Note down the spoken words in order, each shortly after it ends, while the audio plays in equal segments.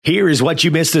Here is what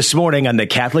you missed this morning on the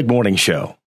Catholic Morning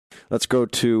Show. Let's go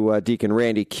to Deacon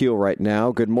Randy Keil right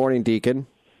now. Good morning, Deacon.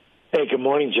 Hey, good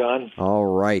morning, John. All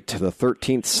right. The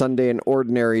 13th Sunday in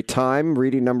Ordinary Time.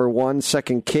 Reading number 1,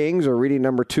 2 Kings, or reading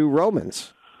number 2,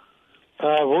 Romans?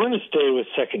 We're going to stay with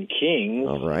 2 Kings.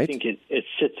 All right. I think it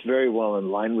sits very well in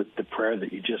line with the prayer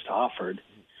that you just offered.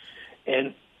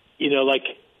 And, like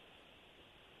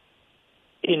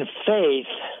in faith,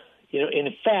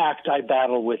 in fact, I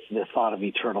battle with the thought of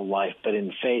eternal life, but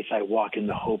in faith, I walk in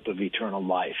the hope of eternal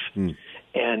life. And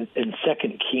 2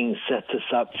 Kings sets us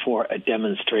up for a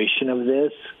demonstration of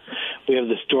this. We have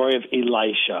the story of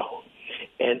Elisha.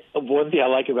 And one thing I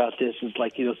like about this is,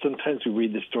 sometimes we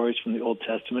read the stories from the Old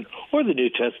Testament or the New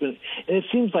Testament, and it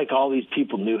seems like all these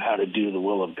people knew how to do the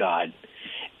will of God.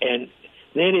 And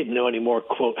they didn't know any more,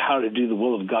 quote, how to do the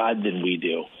will of God than we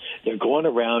do. They're going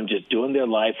around just doing their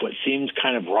life, what seems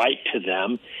kind of right to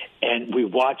them, and we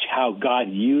watch how God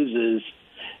uses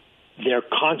their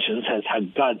conscience, as how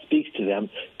God speaks to them,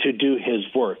 to do his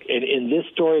work. And in this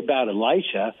story about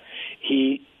Elisha,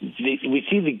 we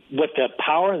see what the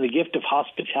power and the gift of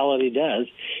hospitality does.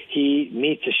 He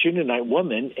meets a Shunammite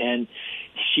woman, and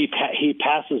he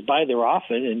passes by there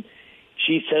often, and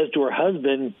she says to her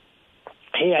husband,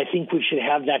 hey, I think we should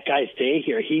have that guy stay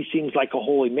here. He seems like a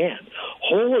holy man.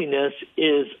 Holiness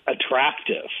is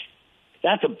attractive.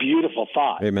 That's a beautiful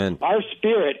thought. Amen. Our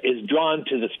spirit is drawn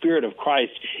to the Spirit of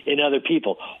Christ in other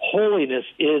people. Holiness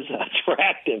is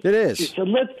attractive. It is. She said,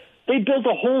 they built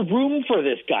a whole room for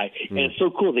this guy. And it's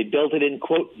so cool. They built it in,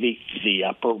 quote, the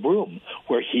upper room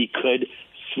where he could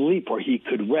sleep, where he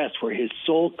could rest, where his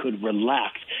soul could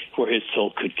relax, where his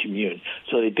soul could commune.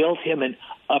 So they built him an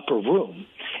upper room.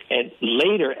 And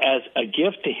later, as a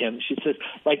gift to him, he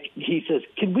says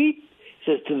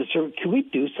to the servant, can we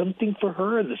do something for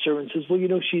her? And the servant says, well,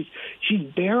 she's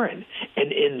barren.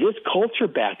 And in this culture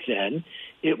back then,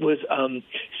 it was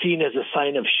seen as a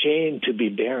sign of shame to be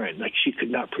barren, like she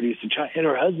could not produce a child. And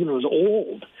her husband was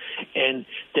old. And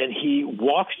then he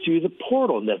walks through the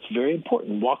portal, and that's very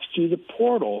important, walks through the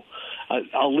portal.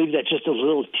 I'll leave that just a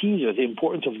little teaser, the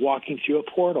importance of walking through a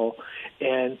portal,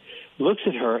 and looks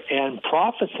at her and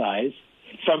prophesies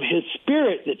from his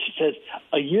spirit that she says,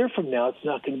 a year from now, it's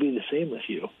not going to be the same with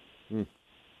you.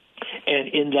 And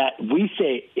in that, we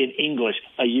say in English,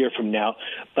 a year from now,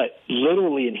 but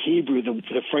literally in Hebrew,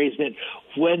 the phrase meant,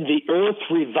 when the earth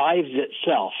revives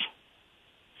itself,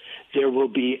 there will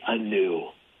be a new.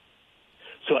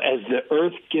 So as the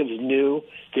earth gives new,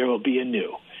 there will be a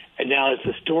new. And now as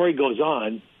the story goes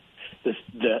on,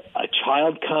 a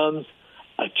child comes,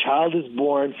 a child is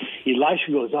born,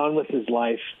 Elisha goes on with his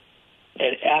life,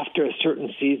 and after a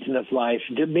certain season of life,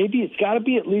 maybe it's got to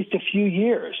be at least a few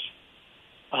years,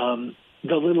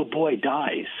 the little boy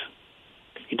dies.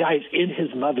 He dies in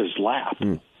his mother's lap.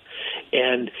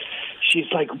 And she's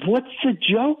like, what's the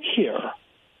joke here?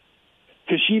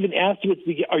 Because she even asked him at the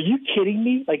beginning, are you kidding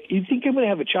me? Like, you think I'm going to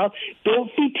have a child?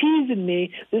 Don't be teasing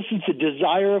me. This is the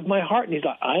desire of my heart. And he's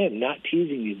like, I am not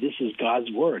teasing you. This is God's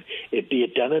word. It be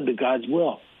it done unto God's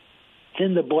will.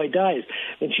 Then the boy dies.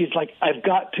 And she's like, I've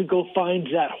got to go find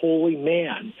that holy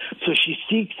man. So she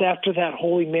seeks after that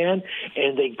holy man,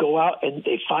 and they go out and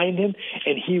they find him,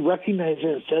 and he recognizes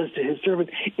her and says to his servant,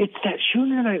 it's that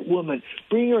Shunammite woman.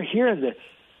 Bring her here. And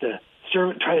the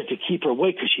servant tries to keep her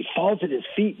away because she falls at his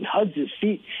feet and hugs his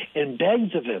feet and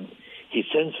begs of him. He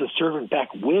sends the servant back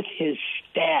with his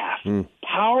staff.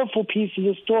 Powerful piece of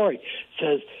the story.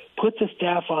 Says, put the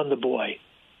staff on the boy.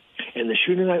 And the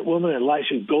Shunammite woman and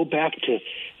Elisha go back to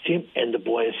see him, and the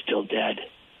boy is still dead.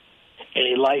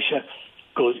 And Elisha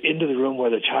goes into the room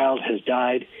where the child has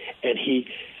died, and he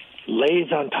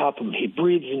lays on top of him. He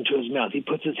breathes into his mouth. He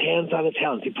puts his hands on his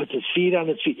hands. He puts his feet on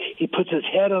his feet. He puts his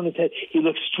head on his head. He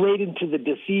looks straight into the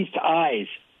deceased eyes,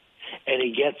 and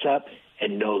he gets up,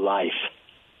 and no life.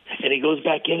 And he goes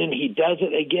back in, and he does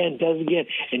it again.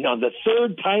 And on the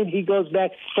third time he goes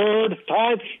back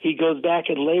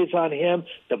and lays on him,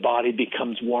 the body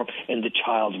becomes warm, and the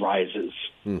child rises.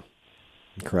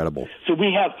 Incredible. So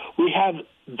we have.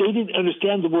 They didn't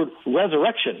understand the word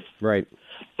resurrection. Right.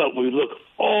 But we look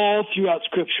all throughout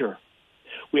Scripture.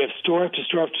 We have story after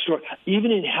story after story.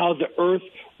 Even in how the earth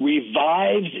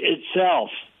revives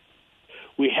itself,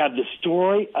 we have the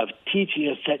story of teaching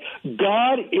us that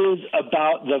God is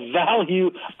about the value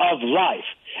of life.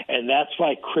 And that's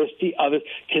why Christy, others,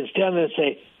 can stand there and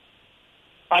say,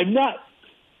 I'm not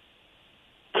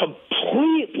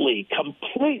completely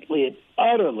and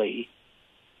utterly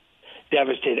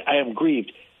devastated. I am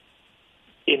grieved.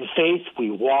 In faith,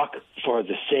 we walk for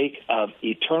the sake of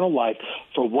eternal life,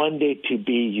 for one day to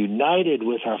be united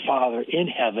with our Father in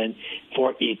heaven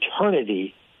for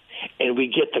eternity And we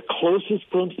get the closest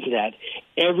glimpse to that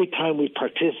every time we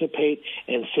participate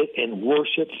and sit and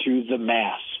worship through the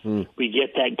Mass. We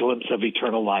get that glimpse of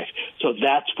eternal life. So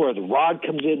that's where the rod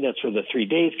comes in. That's where the 3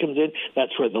 days comes in.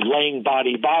 That's where the laying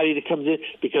body comes in,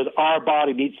 because our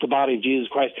body meets the body of Jesus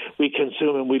Christ. We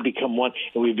consume and we become one,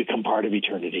 and we become part of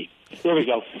eternity. There we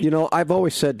go. You know, I've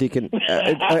always said, Deacon,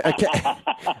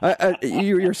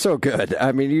 you're so good.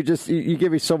 I mean, you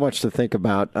give me so much to think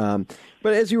about.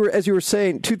 But as you were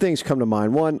saying, two things come to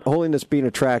mind. One, holiness being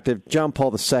attractive. John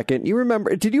Paul II. You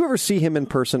remember? Did you ever see him in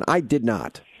person? I did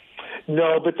not.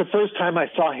 No, but the first time I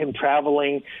saw him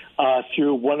traveling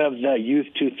through one of the Youth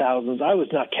 2000s, I was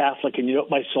not Catholic, and you know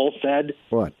what my soul said?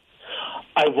 What?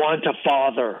 I want a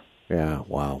father. Yeah.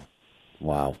 Wow.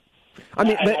 I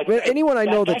mean, but anyone I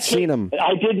know that's seen him.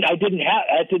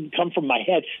 That didn't come from my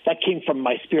head. That came from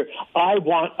my spirit. I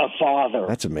want a father.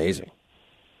 That's amazing.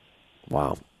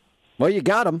 Wow. Well, you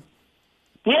got him.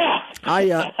 Yeah.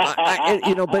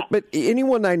 But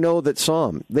anyone I know that saw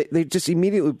him, they just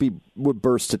immediately would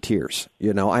burst to tears.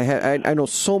 You know, I know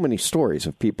so many stories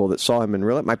of people that saw him in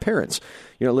real life. My parents,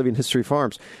 living History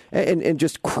Farms, and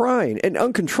just crying and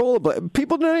uncontrollable.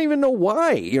 People didn't even know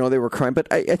why, they were crying.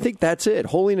 But I think that's it.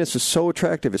 Holiness is so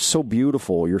attractive. It's so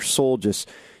beautiful. Your soul just,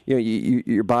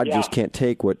 your body just can't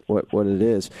take what it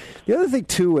is. The other thing,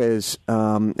 too, is,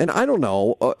 and I don't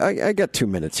know, I got 2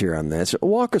 minutes here on this.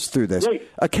 Walk us through this. Right.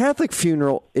 A Catholic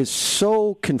funeral is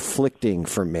so conflicting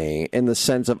for me in the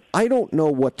sense of I don't know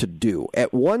what to do.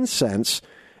 At one sense,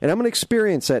 and I'm going to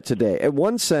experience that today, at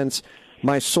one sense,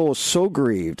 my soul is so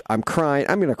grieved. I'm crying.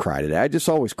 I'm going to cry today. I just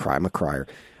always cry. I'm a crier.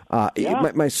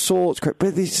 My soul is crying.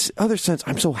 But this other sense,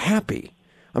 I'm so happy.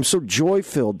 I'm so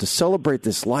joy-filled to celebrate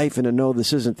this life and to know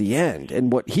this isn't the end.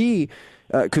 And what he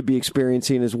could be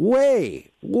experiencing is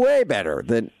way, way better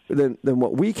than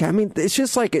what we can. I mean, it's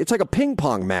just like a ping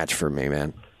pong match for me,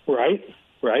 man. Right.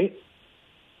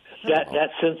 That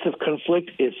sense of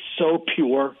conflict is so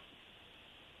pure.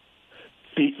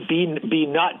 Be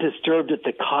not disturbed at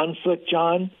the conflict,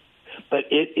 John, but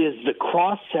it is the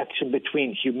cross-section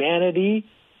between humanity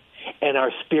and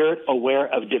our spirit aware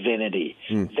of divinity.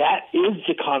 That is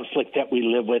the conflict that we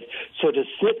live with. So to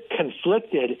sit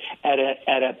conflicted at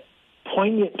a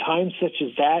poignant time such as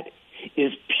that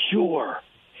is pure.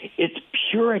 It's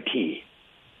purity.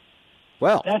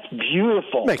 Well, that's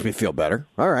beautiful. Makes me feel better.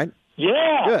 All right.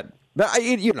 Yeah. Good.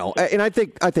 And I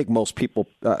think most people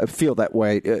feel that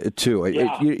way too.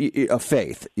 A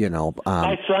faith,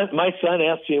 My son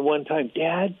asked me one time,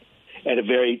 Dad, at a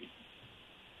very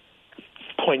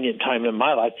poignant time in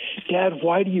my life, Dad,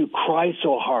 why do you cry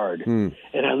so hard? And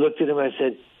I looked at him and I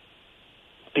said,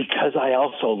 because I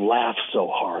also laugh so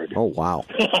hard. Oh, wow.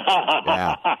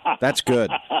 Yeah, that's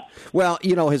good. Well,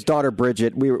 his daughter,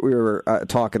 Bridget, we were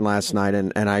talking last night,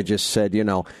 and I just said,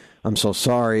 I'm so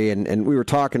sorry. And we were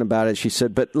talking about it. She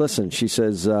said, but listen, she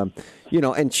says,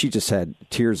 and she just had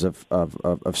tears of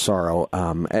sorrow.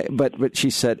 But she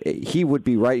said he would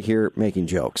be right here making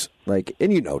jokes.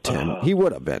 And Tim, he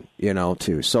would have been,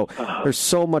 too. So there's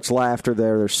so much laughter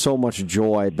there. There's so much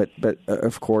joy. But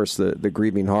of course, the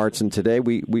grieving hearts. And today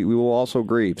we will also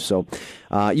grieve. So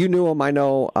you knew him, I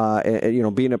know,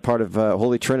 being a part of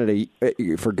Holy Trinity,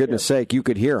 for goodness sake, you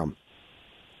could hear him.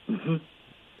 Mm-hmm.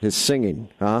 His singing,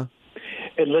 huh?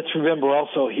 And let's remember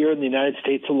also, here in the United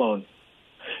States alone,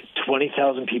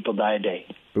 20,000 people die a day.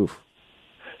 Oof.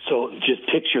 So just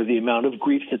picture the amount of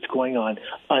grief that's going on,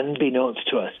 unbeknownst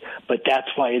to us. But that's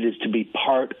why it is to be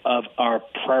part of our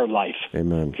prayer life.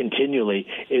 Amen. Continually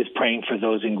is praying for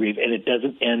those in grief. And it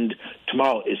doesn't end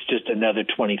tomorrow. It's just another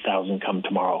 20,000 come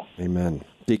tomorrow. Amen.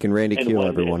 Deacon Randy Keil,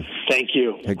 everyone. Thank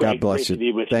you. Hey, God bless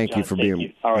you. Thank you for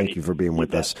being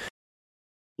with us.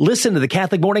 Listen to the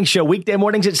Catholic Morning Show weekday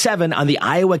mornings at 7 on the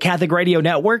Iowa Catholic Radio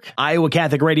Network,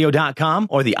 iowacatholicradio.com,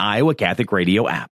 or the Iowa Catholic Radio app.